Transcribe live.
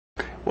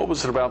What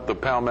was it about the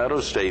Palmetto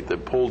State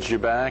that pulled you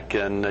back?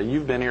 And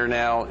you've been here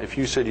now, if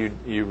you said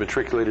you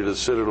matriculated at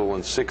Citadel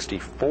in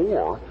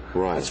 '64,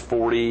 right. That's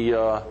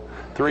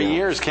 43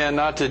 years, Ken,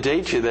 not to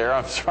date you there.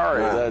 I'm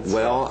sorry. Right.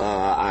 Well,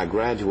 I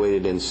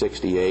graduated in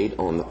 '68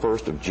 on the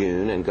 1st of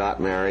June and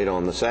got married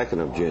on the 2nd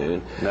of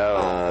June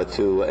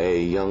to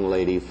a young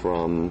lady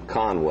from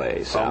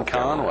Conway, South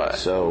Carolina.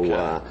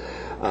 So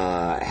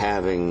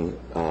having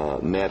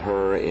met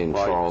her in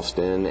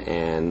Charleston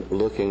and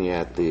looking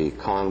at the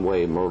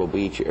Conway, Myrtle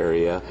Beach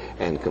area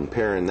and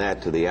comparing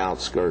that to the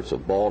outskirts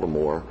of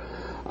Baltimore,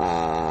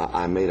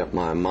 I made up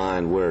my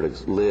mind where to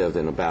live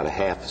in about a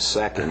half a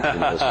second.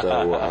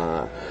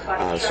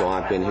 So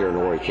I've been here in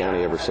Horry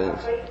County ever since.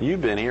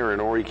 You've been here in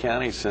Horry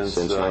County since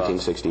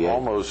 1968.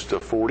 Almost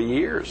 40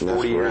 years. That's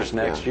 40 years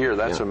correct. next year.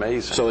 That's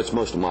amazing. So it's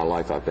most of my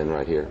life I've been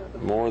right here.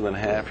 More than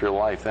half your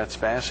life. That's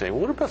fascinating.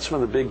 What about some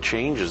of the big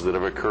changes that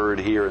have occurred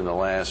here in the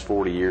last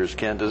 40 years,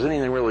 Kent? Does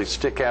anything really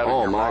stick out in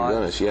your mind? Oh, my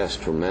goodness, yes.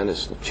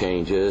 Tremendous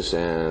changes,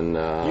 and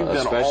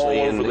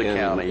especially all over the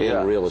county.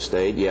 In real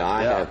estate. Yeah,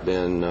 I have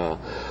been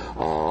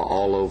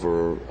all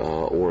over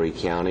Horry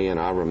County, and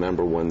I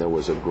remember when there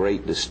was a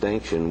great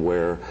distinction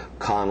where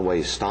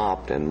Conway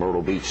stopped and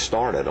Myrtle Beach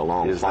started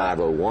along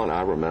 501.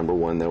 I remember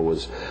when there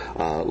was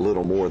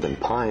little more than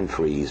pine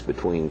trees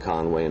between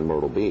Conway and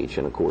Myrtle Beach,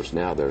 and of course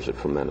now there's a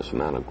tremendous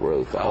amount of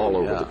growth all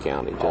over the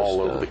county.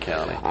 All over the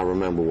county. I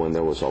remember when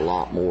there was a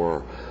lot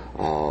more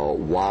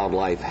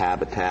wildlife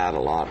habitat, a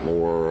lot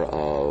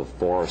more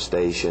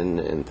forestation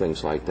and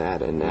things like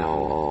that, and now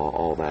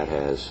all that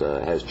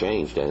has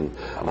changed, and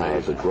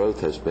the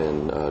growth has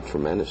been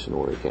tremendous in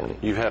Horry County.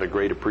 You've had a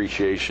great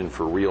appreciation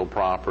for real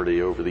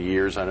property over the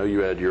years. I know you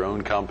had your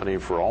own company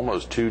for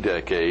almost 2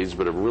 decades,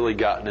 but have really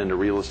gotten into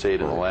real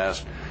estate in the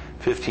last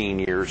 15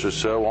 years or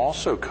so.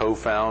 Also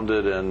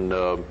co-founded and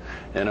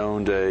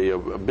owned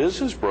a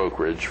business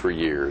brokerage for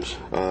years.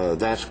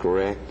 That's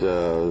correct.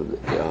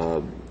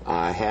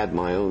 I had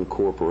my own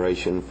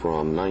corporation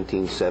from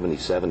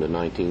 1977 to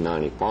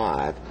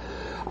 1995.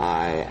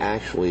 I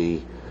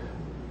actually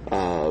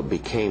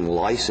became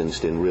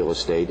licensed in real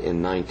estate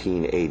in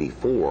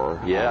 1984,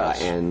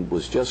 and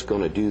was just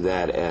going to do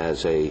that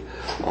as a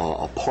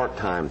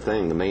part-time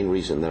thing. The main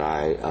reason that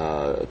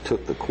I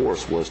took the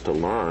course was to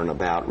learn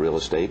about real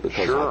estate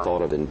because I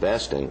thought of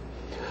investing.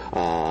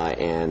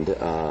 And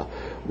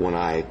when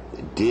I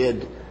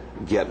did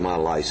get my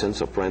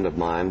license, a friend of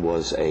mine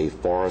was a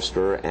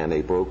forester and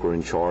a broker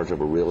in charge of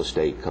a real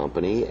estate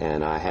company,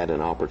 and I had an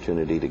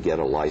opportunity to get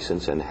a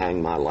license and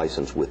hang my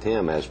license with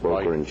him as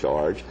broker in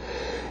charge.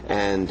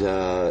 And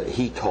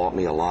he taught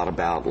me a lot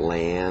about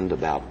land,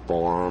 about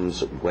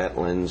farms,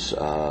 wetlands,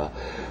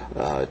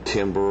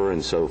 timber,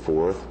 and so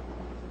forth.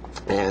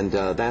 And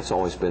that's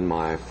always been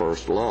my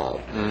first love.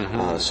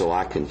 So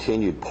I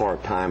continued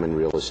part-time in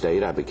real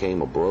estate. I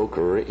became a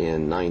broker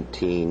in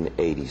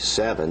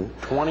 1987.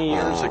 20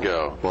 years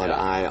ago. But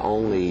I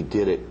only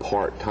did it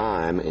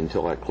part-time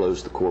until I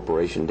closed the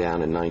corporation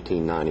down in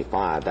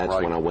 1995.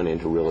 That's when I went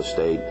into real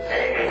estate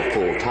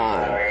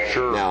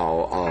full-time.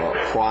 Now,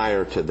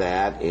 prior to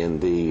that, in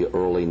the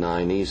early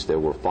 90s, there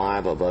were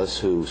 5 of us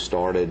who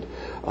started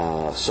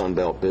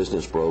Sunbelt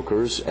Business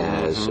Brokers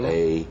as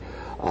a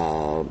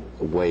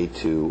way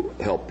to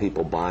help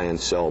people buy and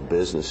sell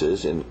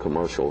businesses in the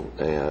commercial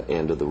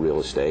end of the real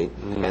estate,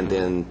 and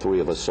then 3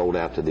 of us sold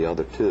out to the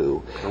other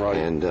 2,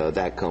 and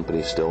that company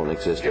is still in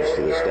existence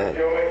to this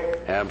day.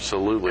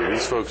 Absolutely.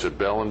 These folks at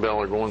Bell &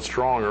 Bell are going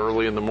strong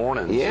early in the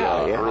mornings,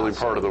 early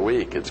part of the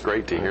week. It's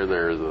great to hear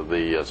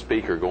the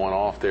speaker going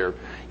off there.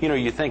 You know,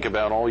 you think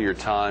about all your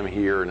time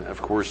here, and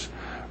of course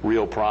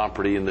real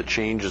property and the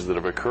changes that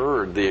have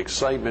occurred, the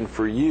excitement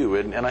for you,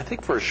 and I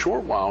think for a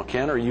short while,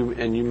 Ken,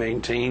 you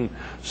maintain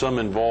some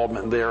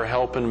involvement there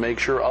helping make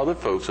sure other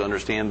folks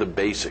understand the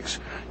basics.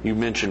 You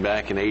mentioned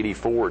back in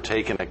 '84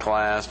 taking a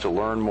class to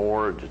learn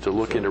more, to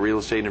look into real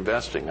estate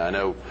investing. I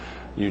know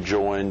you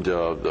joined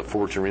the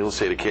Fortune Real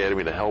Estate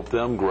Academy to help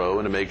them grow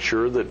and to make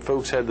sure that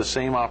folks had the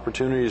same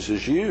opportunities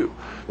as you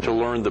to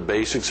learn the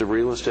basics of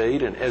real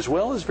estate, and as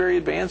well as very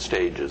advanced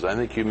stages. I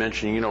think you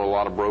mentioned you know a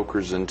lot of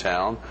brokers in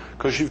town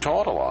because you've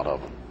taught a lot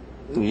of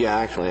them. Yeah,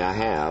 actually I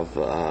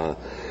have.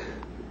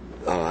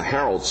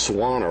 Herald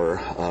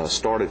Swanner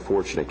started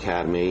Fortune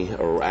Academy,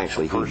 or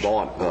actually he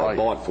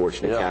bought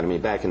Fortune Academy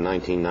back in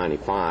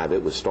 1995.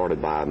 It was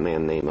started by a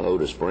man named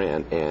Otis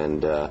Brandt,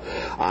 and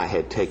I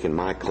had taken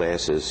my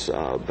classes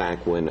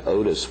back when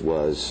Otis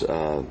was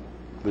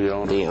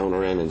the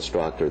owner and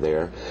instructor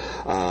there.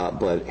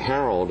 But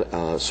Harold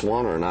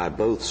Swanner and I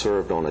both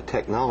served on a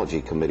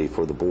technology committee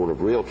for the Board of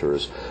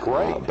Realtors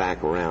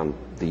back around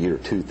the year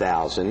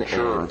 2000.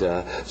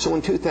 And so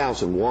in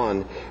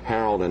 2001,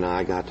 Harold and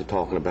I got to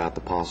talking about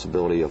the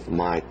possibility of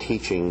my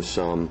teaching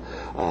some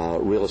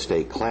real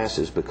estate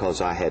classes, because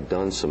I had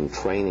done some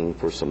training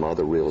for some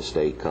other real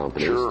estate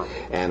companies.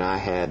 And I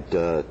had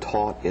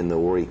taught in the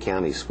Horry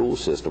County school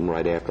system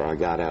right after I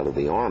got out of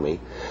the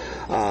Army.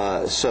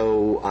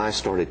 So I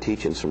started started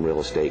teaching some real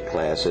estate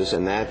classes,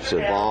 and that's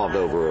evolved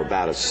over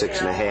about a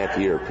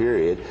 6.5-year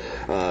period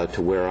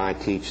to where I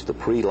teach the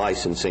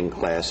pre-licensing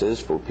classes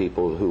for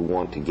people who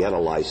want to get a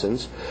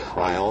license.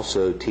 I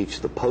also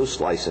teach the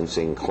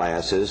post-licensing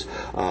classes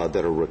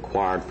that are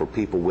required for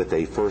people with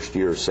a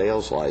first-year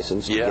sales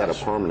license to get a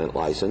permanent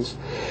license.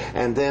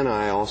 And then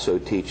I also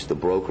teach the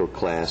broker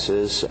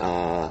classes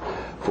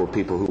for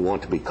people who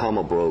want to become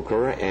a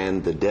broker,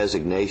 and the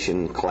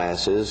designation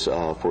classes,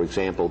 for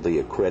example, the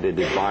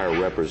accredited buyer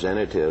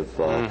representative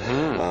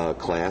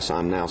class.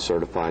 I'm now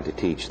certified to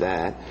teach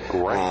that,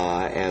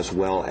 as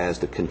well as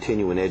the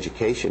continuing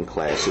education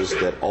classes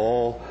that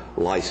all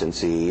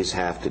licensees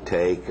have to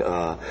take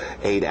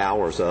 8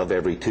 hours of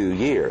every 2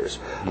 years.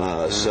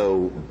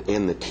 So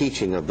in the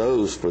teaching of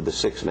those for the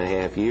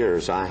 6.5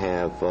 years, I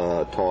have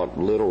taught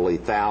literally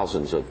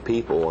thousands of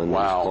people in these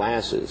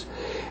classes.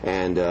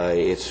 And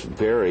it's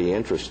very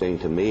interesting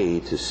to me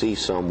to see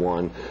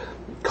someone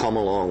come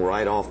along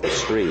right off the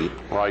street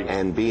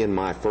and be in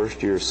my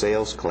first-year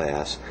sales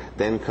class,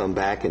 then come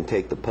back and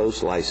take the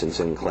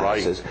post-licensing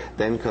classes,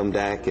 then come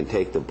back and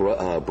take the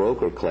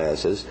broker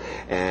classes,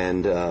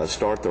 and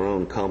start their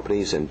own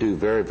companies and do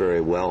very, very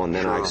well. And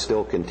then I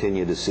still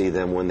continue to see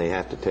them when they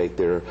have to take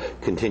their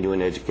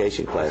continuing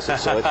education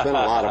classes. So it's been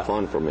a lot of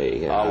fun for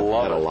me. I've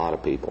met a lot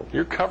of people.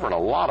 You're covering a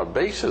lot of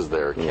bases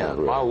there, Ken. Yeah,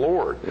 really. My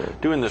Lord. Yeah.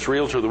 Doing this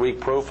Realtor of the Week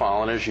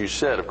profile, and as you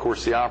said, of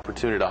course, the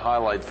opportunity to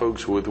highlight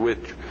folks with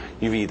which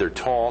you've either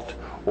taught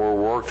or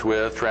worked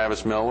with,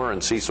 Travis Miller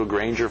and Cecil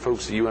Granger,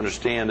 folks that you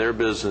understand their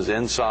business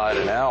inside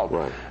and out,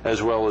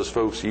 as well as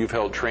folks you've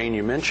helped train.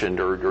 You mentioned,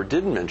 or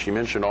didn't mention, you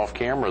mentioned off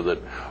camera that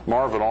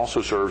Marvin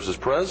also serves as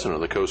president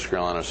of the Coastal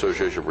Carolina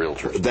Association of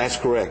Realtors. That's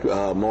correct.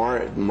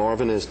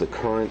 Marvin is the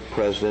current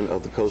president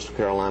of the Coastal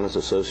Carolinas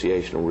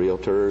Association of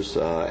Realtors,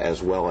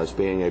 as well as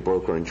being a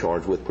broker in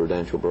charge with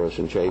Prudential Burris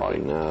and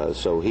Chapin.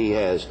 So he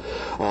has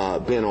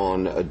been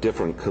on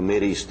different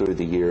committees through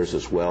the years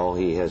as well.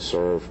 He has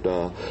served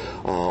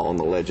on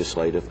the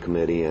legislative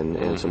committee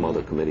and some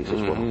other committees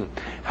as well.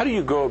 How do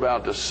you go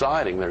about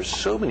deciding? There's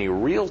so many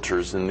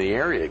realtors in the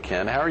area,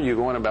 Ken. How are you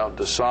going about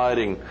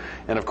deciding?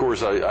 And of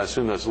course, I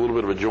assume that's a little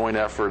bit of a joint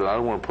effort, and I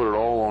don't want to put it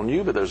all on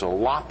you, but there's a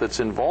lot that's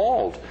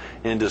involved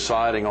in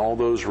deciding all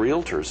those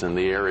realtors in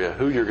the area,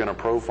 who you're going to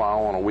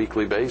profile on a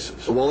weekly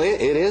basis. Well, it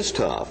is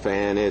tough,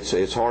 and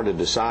it's hard to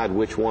decide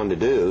which one to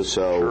do.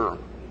 So.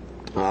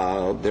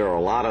 There are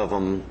a lot of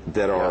them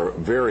that are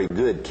very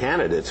good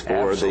candidates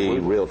for the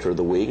Realtor of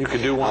the Week. You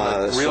could do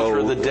one Realtor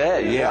of the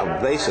Day. Yeah,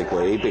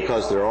 basically,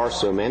 because there are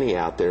so many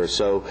out there.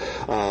 So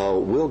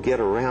we'll get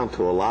around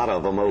to a lot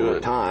of them over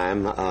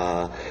time.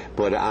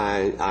 But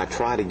I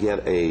try to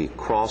get a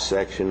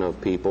cross-section of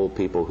people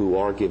who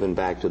are giving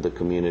back to the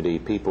community,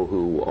 people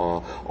who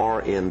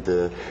are in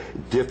the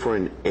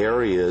different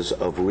areas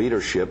of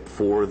readership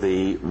for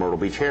the Myrtle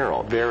Beach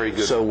Herald. Very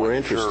good. So we're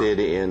interested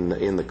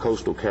in the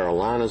Coastal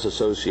Carolinas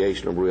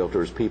Association of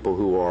Realtors, people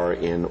who are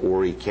in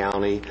Horry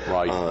County,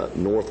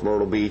 North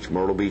Myrtle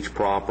Beach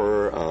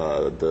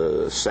proper,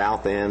 the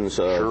south ends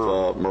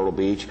of Myrtle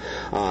Beach,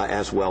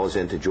 as well as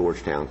into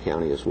Georgetown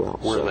County as well.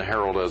 Where the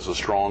Herald has a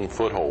strong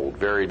foothold,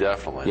 very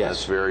definitely. Yes.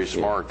 That's very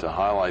smart to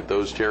highlight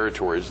those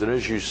territories. And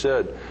as you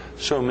said,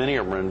 so many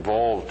of them are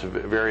involved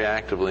very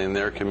actively in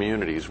their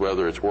communities,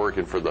 whether it's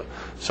working for the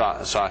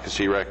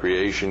Sockasee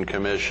Recreation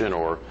Commission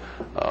or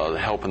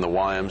helping the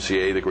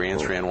YMCA, the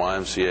Grand Strand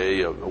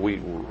YMCA.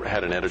 We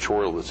had an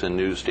editorial that's in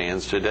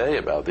newsstands today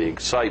about the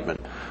excitement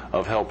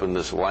of helping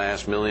this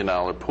last $1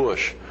 million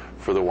push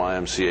for the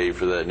YMCA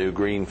for that new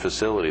green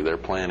facility they're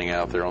planning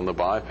out there on the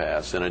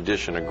bypass. In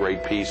addition, a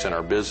great piece in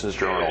our Business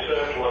Journal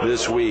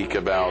this week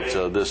about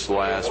this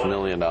last $1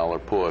 million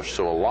push.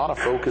 So a lot of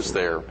focus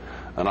there,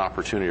 an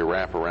opportunity to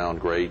wrap around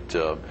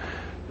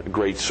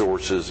great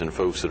sources and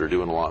folks that are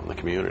doing a lot in the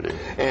community.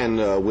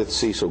 And with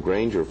Cecil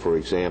Granger, for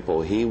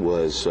example, he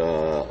was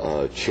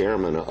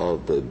chairman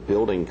of the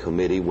building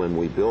committee when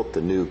we built the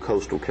new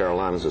Coastal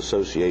Carolinas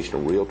Association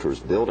of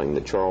Realtors building,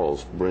 the Charlie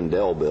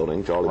Brindell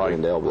building,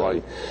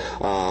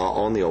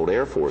 on the old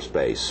Air Force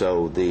Base.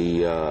 So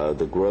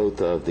the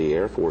growth of the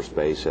Air Force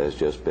Base has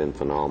just been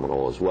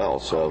phenomenal as well.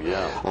 So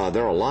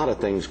there are a lot of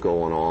things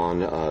going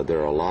on. There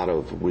are a lot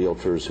of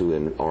realtors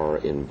who are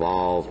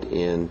involved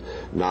in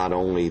not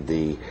only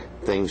the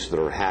things that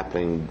are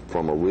happening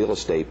from a real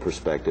estate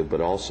perspective, but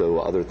also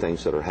other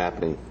things that are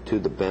happening to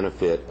the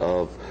benefit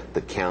of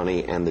the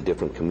county and the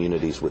different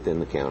communities within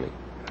the county.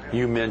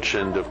 You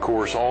mentioned, of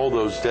course, all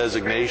those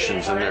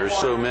designations, and there's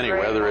so many.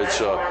 Whether it's,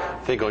 I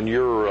think on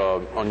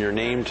your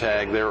name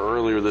tag there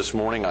earlier this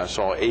morning, I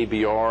saw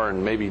ABR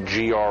and maybe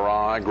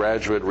GRI,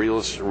 Graduate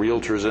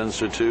Realtors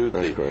Institute.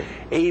 That's correct.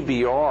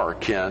 ABR,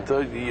 Kent.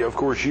 Of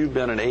course, you've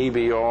been an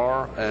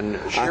ABR, and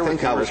I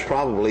think I was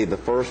probably the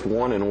first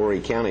one in Horry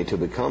County to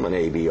become an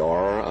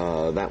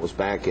ABR. That was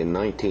back in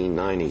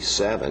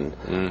 1997,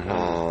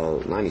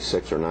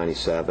 96 or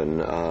 97,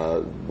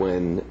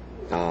 when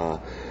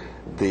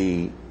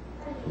the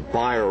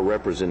buyer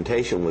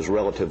representation was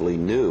relatively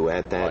new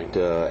at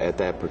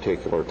that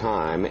particular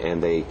time,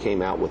 and they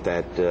came out with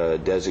that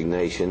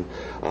designation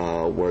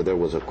where there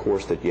was a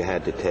course that you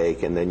had to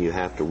take, and then you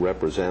have to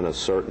represent a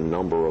certain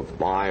number of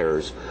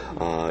buyers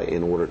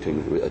in order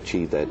to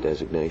achieve that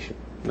designation.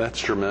 That's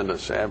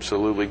tremendous,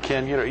 absolutely.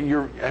 Ken,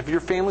 have your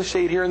family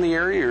stayed here in the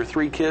area? Your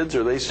 3 kids,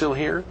 are they still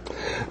here?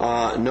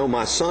 No,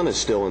 my son is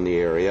still in the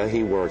area.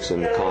 He works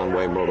in the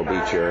Conway, Myrtle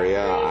Beach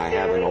area. I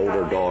have an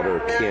older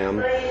daughter,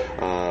 Kim,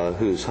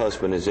 whose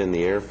husband is in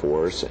the Air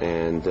Force,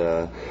 and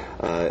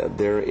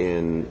they're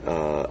in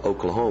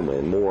Oklahoma,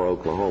 in Moore,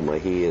 Oklahoma.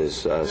 He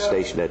is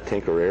stationed at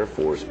Tinker Air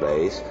Force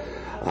Base.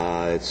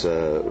 It's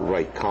a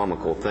right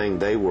comical thing.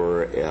 They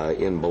were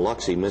in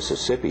Biloxi,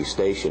 Mississippi,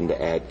 stationed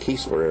at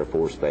Keesler Air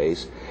Force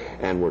Base,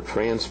 and were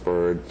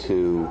transferred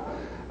to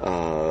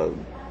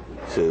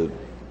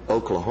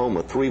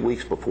Oklahoma 3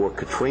 weeks before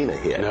Katrina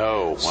hit.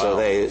 No,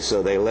 wow.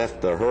 So they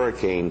left the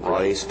hurricane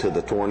place to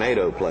the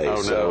tornado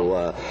place. Oh,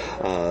 no.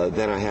 So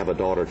then I have a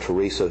daughter,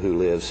 Teresa, who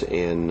lives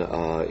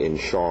in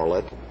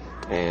Charlotte.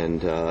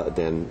 And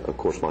then, of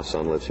course, my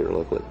son lives here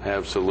locally.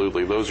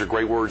 Absolutely. Those are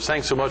great words.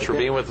 Thanks so much for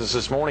being with us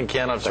this morning,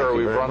 Ken. I'm sorry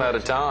we've run out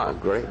of time.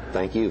 Great.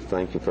 Thank you.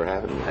 Thank you for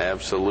having me.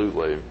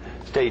 Absolutely.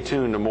 Stay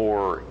tuned to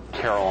more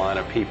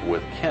Carolina People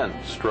with Ken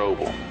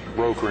Strobel,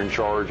 broker in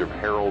charge of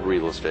Herald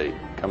Real Estate,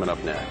 coming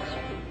up next.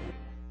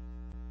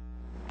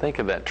 Think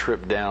of that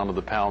trip down to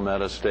the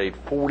Palmetto State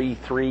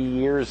 43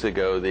 years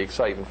ago, the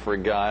excitement for a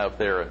guy up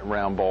there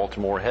around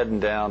Baltimore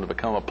heading down to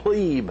become a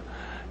plebe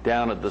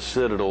down at the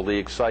Citadel, the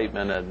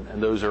excitement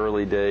and those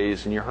early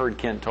days. And you heard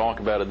Kent talk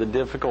about it, the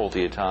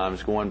difficulty at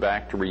times going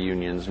back to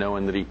reunions,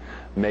 knowing that he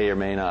may or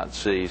may not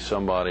see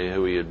somebody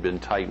who he had been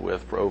tight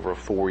with for over a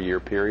 4-year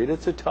period.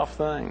 It's a tough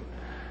thing,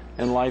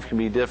 and life can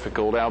be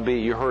difficult,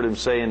 albeit you heard him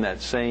say in that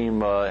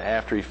same,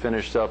 after he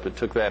finished up, it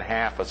took that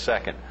half a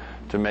second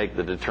to make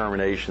the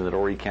determination that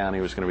Horry County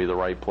was going to be the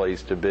right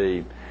place to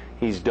be.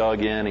 He's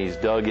dug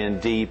in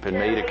deep, and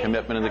made a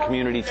commitment in the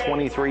community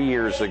 23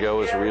 years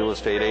ago as a real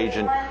estate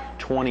agent,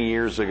 20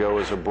 years ago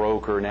as a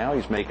broker. Now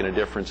he's making a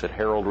difference at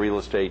Herald Real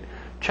Estate.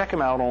 Check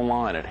him out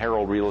online at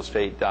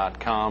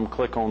heraldrealestate.com.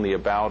 Click on the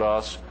About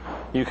Us.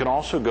 You can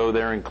also go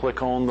there and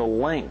click on the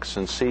links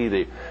and see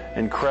the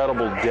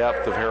incredible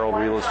depth of Herald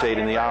Real Estate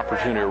and the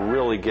opportunity to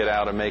really get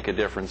out and make a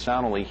difference,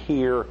 not only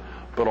here,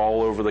 but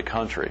all over the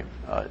country,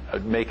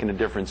 making a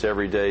difference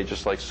every day,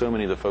 just like so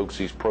many of the folks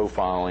he's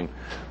profiling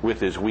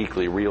with his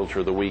weekly Realtor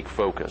of the Week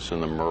focus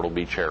in the Myrtle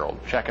Beach Herald.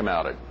 Check him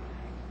out at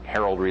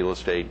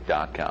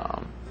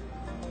heraldrealestate.com.